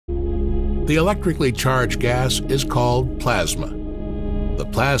The electrically charged gas is called plasma. The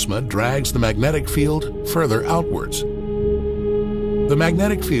plasma drags the magnetic field further outwards. The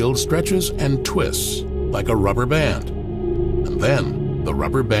magnetic field stretches and twists like a rubber band, and then the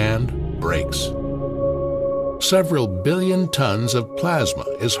rubber band breaks. Several billion tons of plasma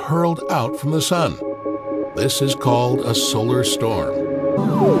is hurled out from the sun. This is called a solar storm.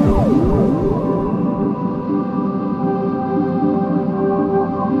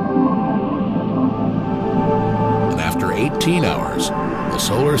 And after 18 hours, the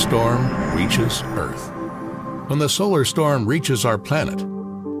solar storm reaches Earth. When the solar storm reaches our planet,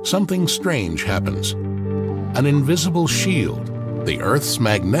 something strange happens. An invisible shield, the Earth's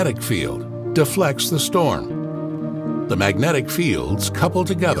magnetic field, deflects the storm. The magnetic fields couple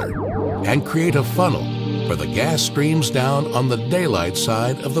together and create a funnel where the gas streams down on the daylight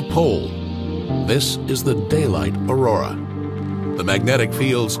side of the pole. This is the daylight aurora. The magnetic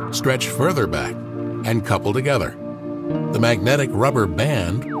fields stretch further back and couple together. The magnetic rubber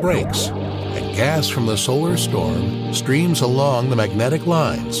band breaks, and gas from the solar storm streams along the magnetic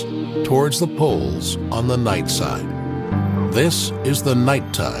lines towards the poles on the night side. This is the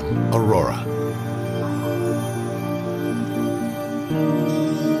nighttime aurora.